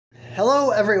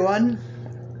Hello everyone,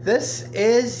 this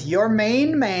is your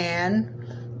main man,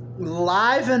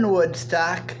 live in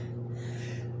Woodstock,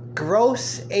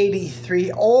 Gross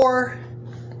 83, or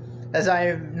as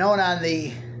I'm known on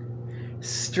the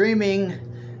streaming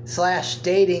 /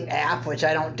 dating app, which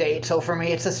I don't date, so for me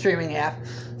it's a streaming app.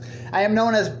 I am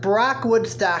known as Brock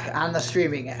Woodstock on the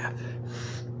streaming app.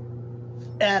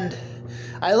 And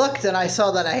I looked and I saw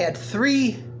that I had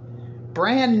 3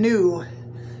 brand new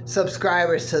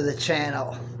subscribers to the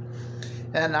channel.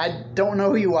 And I don't know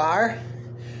who you are,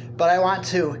 but I want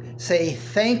to say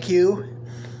thank you,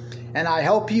 and I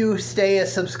hope you stay a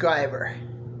subscriber,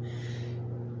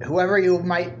 whoever you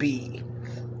might be.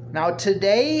 Now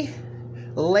today,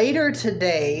 later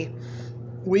today,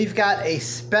 we've got a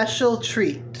special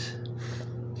treat,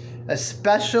 a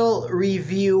special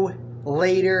review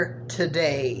later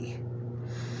today.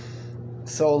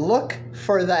 So look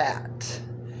for that.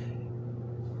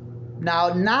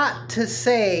 Now, not to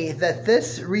say that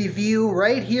this review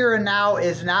right here and now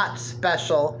is not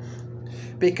special,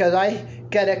 because I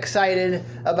get excited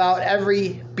about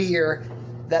every beer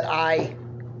that I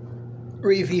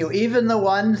review. Even the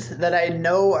ones that I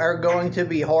know are going to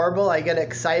be horrible, I get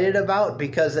excited about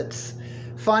because it's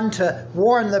fun to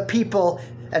warn the people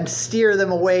and steer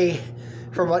them away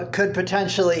from what could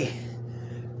potentially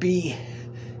be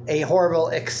a horrible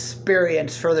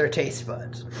experience for their taste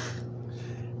buds.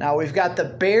 Now we've got the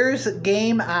Bears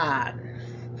game on.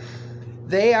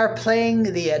 They are playing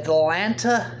the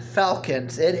Atlanta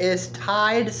Falcons. It is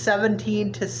tied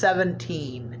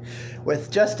 17-17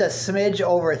 with just a smidge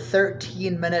over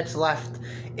 13 minutes left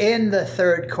in the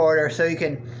third quarter, so you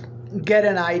can get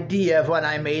an idea of when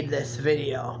I made this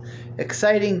video.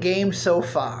 Exciting game so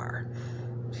far.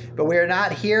 But we are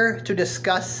not here to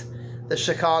discuss the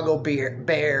Chicago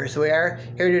Bears. We are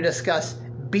here to discuss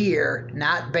beer,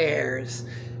 not bears.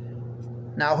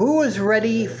 Now, who is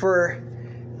ready for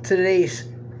today's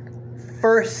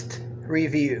first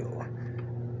review?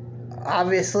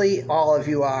 Obviously, all of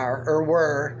you are, or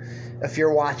were, if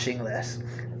you're watching this.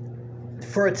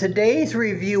 For today's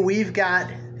review, we've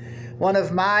got one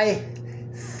of my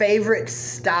favorite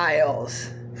styles.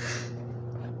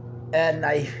 And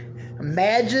I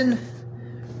imagine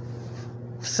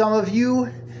some of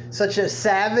you, such as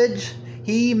Savage,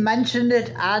 he mentioned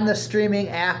it on the streaming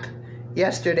app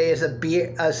yesterday as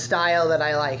a style that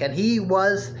I like, and he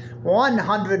was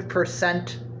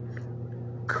 100%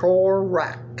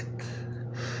 correct.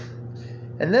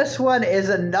 And this one is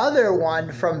another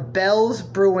one from Bell's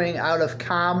Brewing out of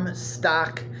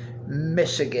Comstock,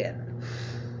 Michigan.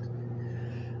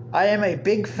 I am a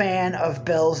big fan of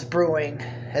Bell's Brewing,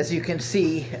 as you can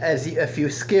see, if you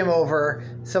skim over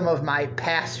some of my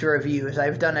past reviews.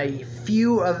 I've done a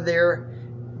few of their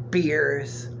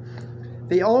beers.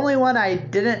 The only one I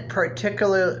didn't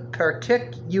particularly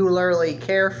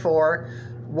care for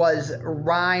was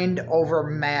Rind Over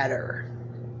Matter.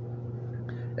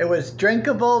 It was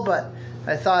drinkable, but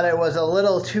I thought it was a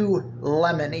little too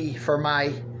lemony for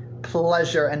my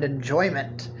pleasure and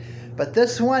enjoyment. But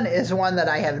this one is one that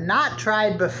I have not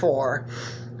tried before.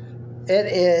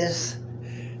 This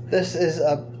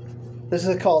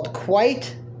is called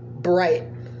Quite Brite.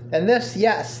 And this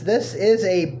is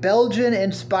a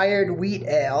Belgian-inspired wheat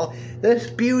ale. This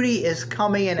beauty is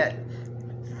coming in at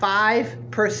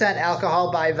 5%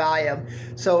 alcohol by volume,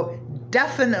 so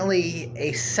definitely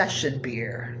a session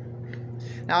beer.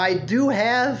 Now, I do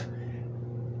have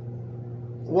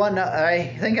one. I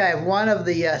think I have one of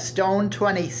the Stone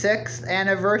 26th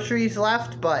anniversaries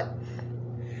left, but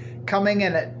coming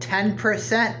in at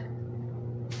 10%,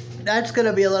 that's going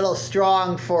to be a little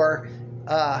strong for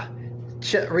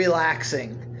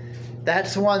relaxing.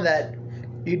 That's one that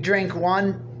you drink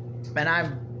one and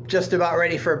I'm just about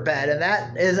ready for bed, and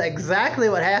that is exactly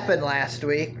what happened last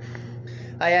week.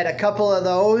 I had a couple of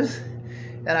those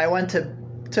and I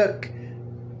took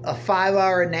a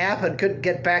 5-hour nap and couldn't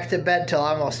get back to bed till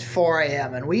almost 4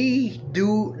 a.m. and we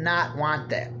do not want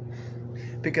that,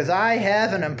 because I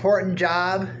have an important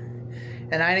job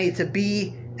and I need to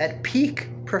be at peak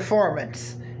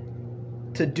performance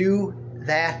to do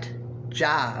that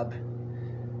job.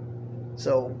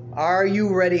 So, are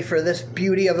you ready for this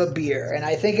beauty of a beer? And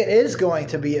I think it is going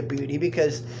to be a beauty,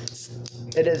 because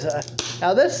it is a...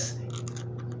 Now this,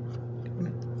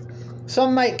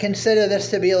 some might consider this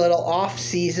to be a little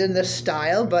off-season, this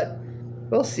style, but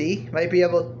we'll see.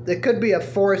 It could be a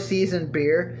 4-season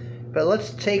beer, but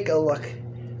let's take a look.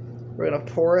 We're going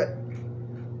to pour it.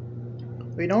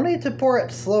 We don't need to pour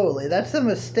it slowly. That's a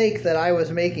mistake that I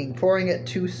was making, pouring it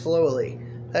too slowly.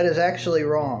 That is actually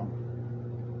wrong.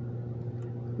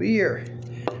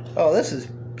 Oh,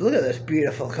 look at this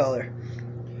beautiful color.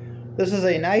 This is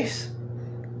a nice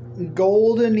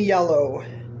golden yellow.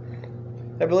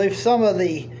 I believe some of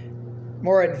the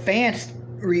more advanced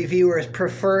reviewers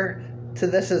prefer to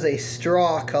this as a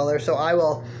straw color, so I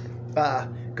will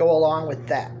go along with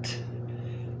that.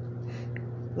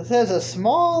 This has a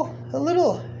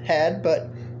little head, but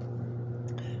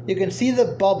you can see the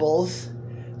bubbles,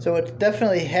 so it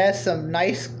definitely has some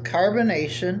nice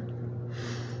carbonation.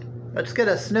 Let's get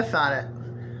a sniff on it.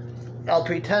 I'll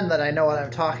pretend that I know what I'm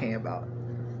talking about.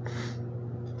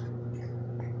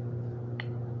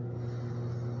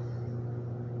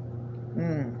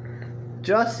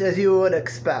 Just as you would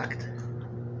expect.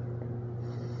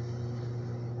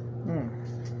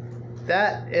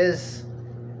 That is,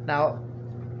 now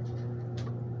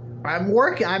I'm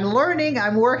working on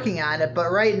it,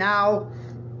 but right now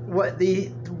what the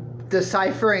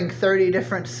deciphering 30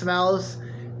 different smells,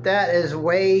 that is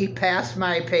way past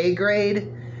my pay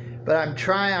grade, but I'm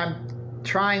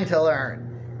trying to learn.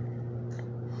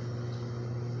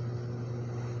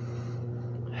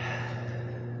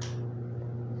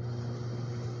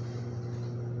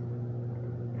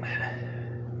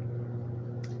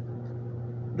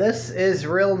 This is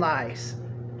real nice.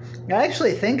 I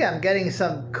actually think I'm getting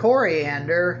some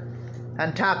coriander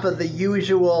on top of the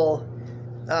usual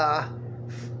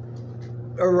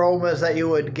aromas that you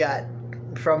would get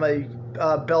from a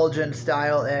Belgian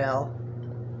style ale.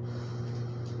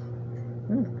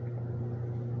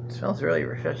 It smells really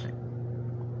refreshing.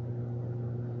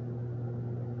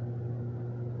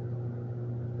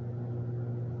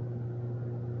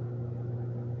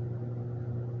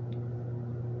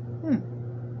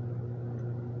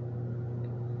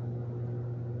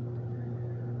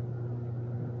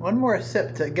 One more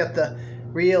sip to get the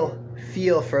real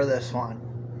feel for this one,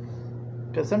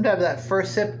 because sometimes that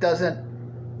first sip doesn't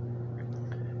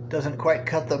quite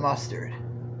cut the mustard.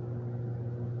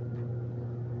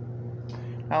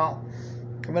 Now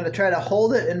I'm going to try to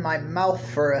hold it in my mouth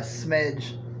for a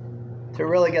smidge to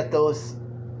really get the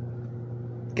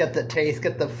taste,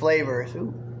 get the flavors.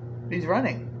 Ooh, he's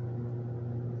running.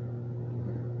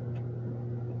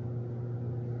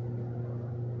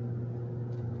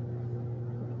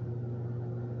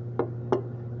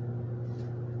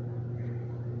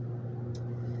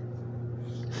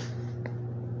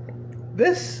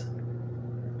 This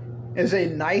is a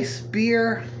nice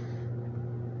beer,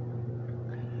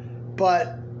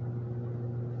 but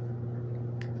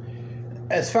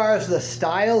as far as the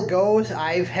style goes,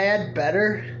 I've had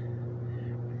better,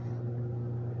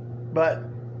 but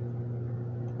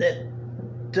it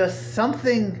just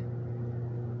something,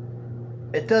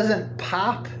 it doesn't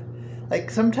pop. Like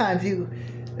sometimes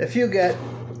if you get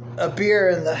a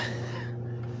beer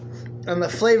and the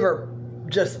flavor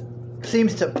just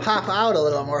seems to pop out a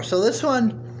little more. So this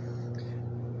one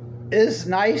is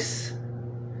nice,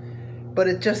 but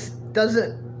it just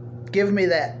doesn't give me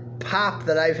that pop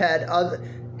that I've had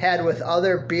with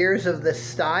other beers of this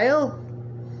style.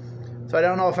 So I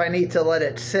don't know if I need to let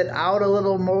it sit out a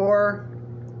little more.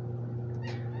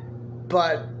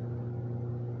 But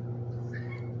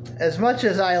as much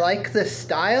as I like this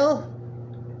style,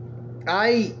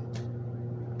 I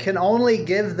can only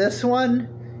give this one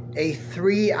a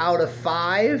 3 out of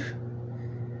 5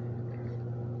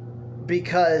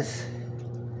 because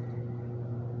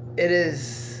of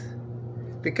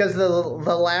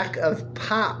the lack of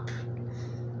pop.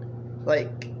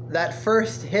 Like that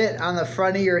first hit on the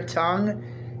front of your tongue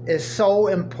is so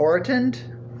important,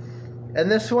 and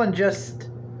this one just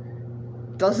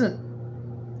doesn't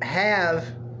have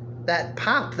that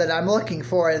pop that I'm looking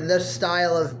for in this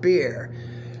style of beer.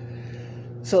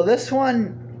 So this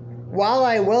one, while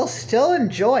I will still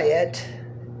enjoy it,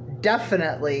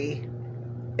 definitely,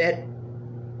 it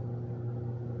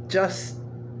just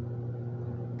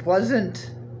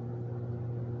wasn't.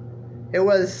 It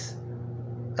was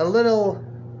a little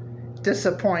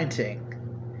disappointing.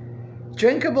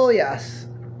 Drinkable, yes.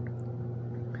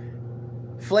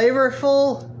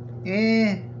 Flavorful,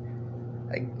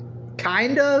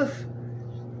 kind of.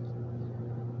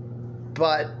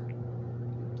 But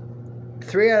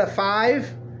 3 out of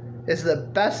 5 is the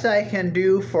best I can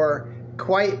do for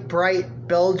quite bright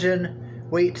Belgian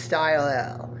wheat style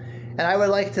ale. And I would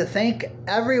like to thank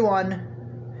everyone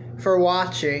for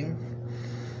watching,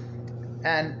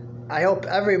 and I hope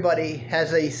everybody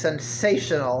has a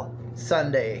sensational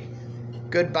Sunday.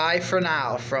 Goodbye for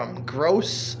now from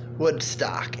Gross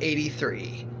Woodstock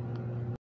 83.